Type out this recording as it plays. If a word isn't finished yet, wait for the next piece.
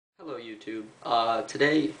Hello YouTube.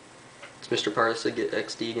 Today it's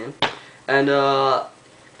MrPardusXD again, and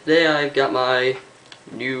today I've got my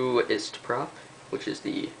newest prop, which is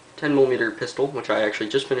the 10mm pistol, which I actually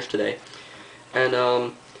just finished today.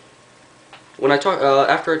 And when I talk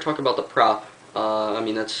after I talk about the prop, I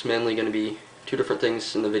mean that's mainly going to be two different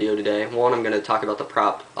things in the video today. One, I'm going to talk about the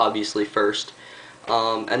prop obviously first,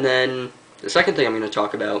 and then the second thing I'm going to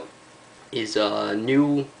talk about is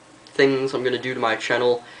new things I'm going to do to my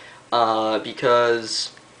channel.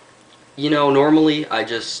 Because, you know, normally I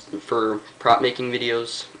just, for prop making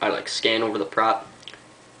videos, I like scan over the prop,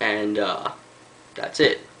 and that's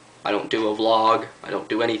it. I don't do a vlog, I don't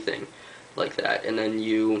do anything like that, and then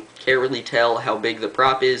you can't really tell how big the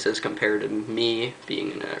prop is as compared to me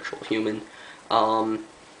being an actual human.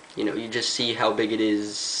 You know, you just see how big it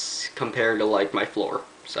is compared to, like, my floor.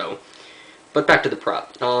 So, but back to the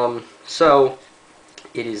prop. So,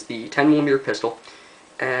 it is the 10mm pistol.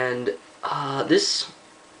 And this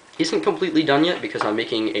isn't completely done yet because I'm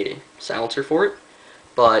making a silencer for it.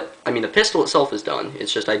 But, I mean, the pistol itself is done.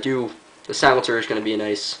 It's just the silencer is going to be a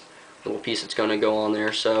nice little piece that's going to go on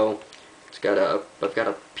there. So, I've got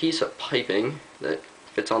a piece of piping that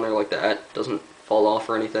fits on there like that. Doesn't fall off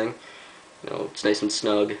or anything. You know, it's nice and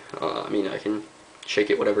snug. I mean, I can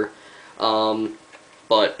shake it, whatever.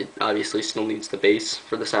 But it obviously still needs the base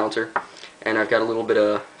for the silencer. And I've got a little bit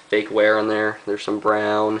of fake wear on there. There's some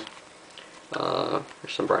brown. There's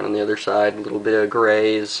some brown on the other side. A little bit of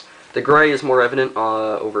grays. The gray is more evident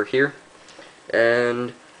over here.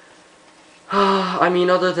 And I mean,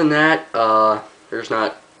 other than that, there's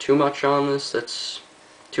not too much on this that's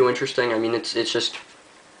too interesting. I mean, it's just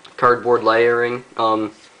cardboard layering.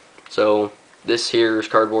 So this here is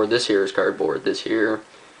cardboard. This here is cardboard. This here,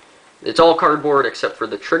 it's all cardboard except for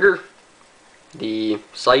the trigger, the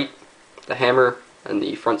sight, the hammer, and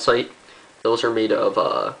the front sight. Those are made of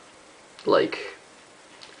like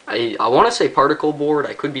I want to say particle board.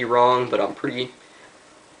 I could be wrong, but I'm pretty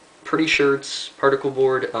sure it's particle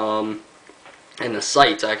board. And the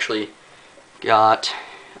sights actually got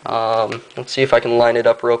let's see if I can line it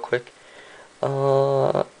up real quick.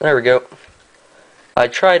 There we go. I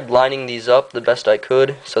tried lining these up the best I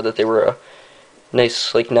could so that they were a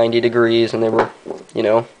nice like 90 degrees and they were, you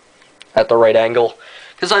know, at the right angle.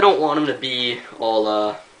 Because I don't want them to be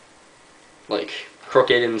all, like,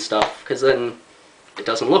 crooked and stuff, because then it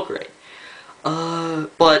doesn't look right.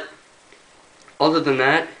 But, other than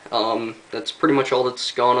that, that's pretty much all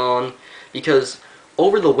that's gone on, because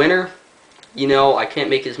over the winter, you know, I can't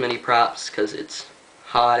make as many props, because it's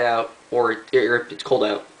hot out, or it's cold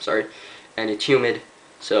out, sorry, and it's humid,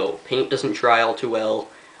 so paint doesn't dry all too well.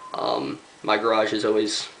 My garage is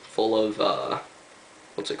always full of,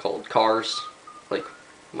 what's it called, cars, like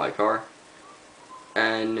my car,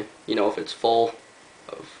 and you know, if it's full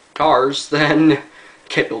of cars, then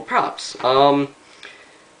can't build props.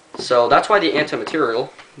 So that's why the anti-material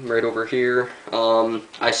right over here.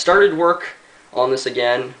 I started work on this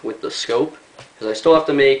again with the scope because I still have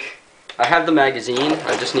to make. I have the magazine.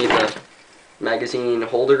 I just need the magazine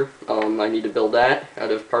holder. I need to build that out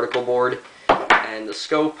of particle board. And the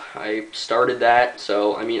scope, I started that,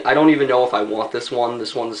 so I mean, I don't even know if I want this one.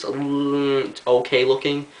 This one's it's okay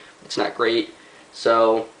looking. It's not great.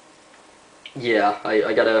 So, yeah,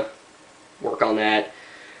 I gotta work on that.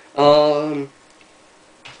 But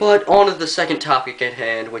on to the second topic at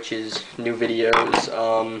hand, which is new videos.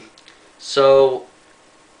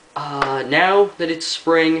 Now that it's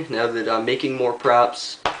spring, now that I'm making more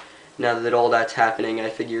props, now that all that's happening, I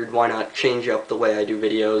figured why not change up the way I do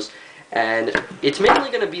videos. And it's mainly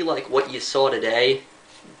going to be like what you saw today,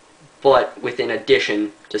 but with an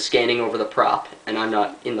addition to scanning over the prop, and I'm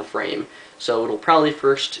not in the frame. So it'll probably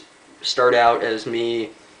first start out as me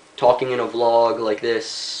talking in a vlog like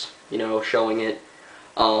this, you know, showing it,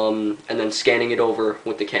 and then scanning it over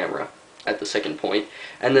with the camera at the second point.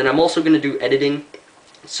 And then I'm also going to do editing,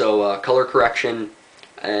 so color correction,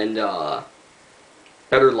 and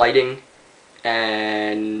better lighting,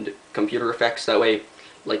 and computer effects, that way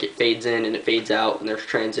like it fades in and it fades out and there's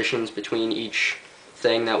transitions between each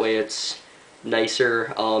thing, that way it's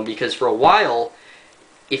nicer. Because for a while,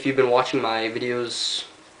 if you've been watching my videos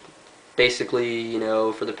basically, you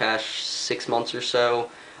know, for the past 6 months or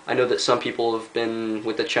so, I know that some people have been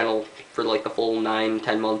with the channel for like the full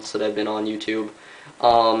 9-10 months that I've been on YouTube.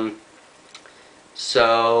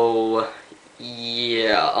 So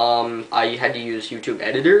yeah, I had to use YouTube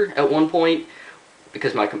Editor at one point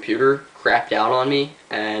because my computer crapped out on me,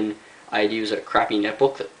 and I had to use a crappy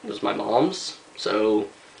netbook that was my mom's, so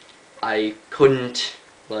I couldn't,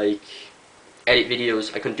 like, edit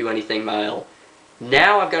videos, I couldn't do anything. Now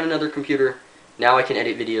I've got another computer, now I can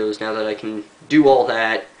edit videos, now that I can do all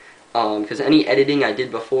that, because any editing I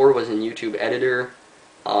did before was in YouTube Editor.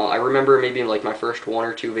 I remember maybe like my first 1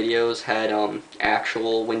 or 2 videos had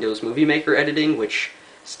actual Windows Movie Maker editing, which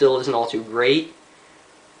still isn't all too great,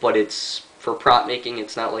 but it's for prop making.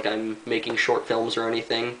 It's not like I'm making short films or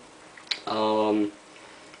anything.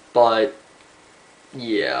 But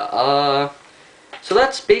yeah, so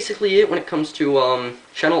that's basically it when it comes to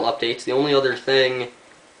channel updates. The only other thing,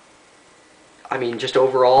 I mean, just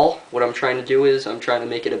overall, what I'm trying to do is I'm trying to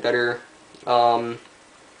make it a better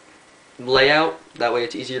layout. That way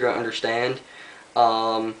it's easier to understand.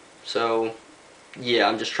 So yeah,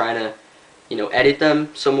 I'm just trying to, you know, edit them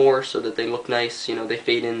some more so that they look nice. You know, they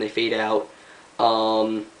fade in, they fade out.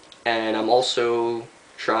 And I'm also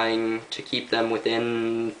trying to keep them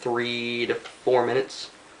within 3 to 4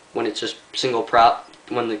 minutes when it's just single prop.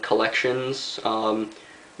 When the collections, my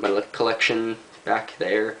collection back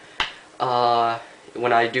there,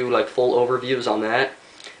 when I do like full overviews on that,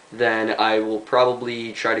 then I will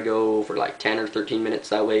probably try to go for like 10 or 13 minutes.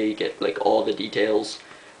 That way you get like all the details.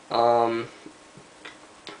 But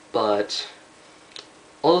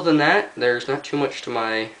other than that, there's not too much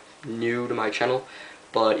new to my channel.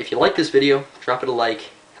 But if you like this video, drop it a like.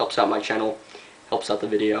 Helps out my channel, helps out the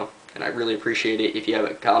video, and I really appreciate it. If you have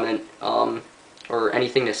a comment or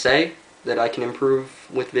anything to say that I can improve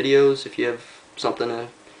with videos, if you have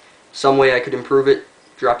some way I could improve it,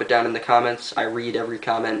 drop it down in the comments. I read every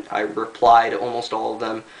comment. I reply to almost all of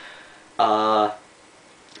them.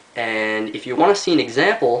 And if you want to see an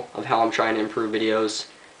example of how I'm trying to improve videos,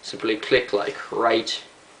 simply click like right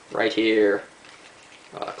here.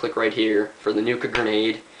 Click right here for the Nuka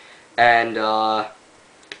grenade, and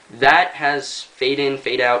that has fade in,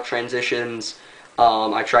 fade out transitions.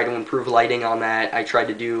 I tried to improve lighting on that. I tried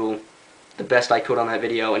to do the best I could on that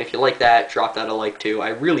video, and if you like that, drop that a like too. I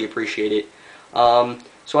really appreciate it.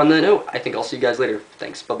 So on that note, I think I'll see you guys later.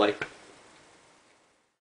 Thanks. Bye-bye.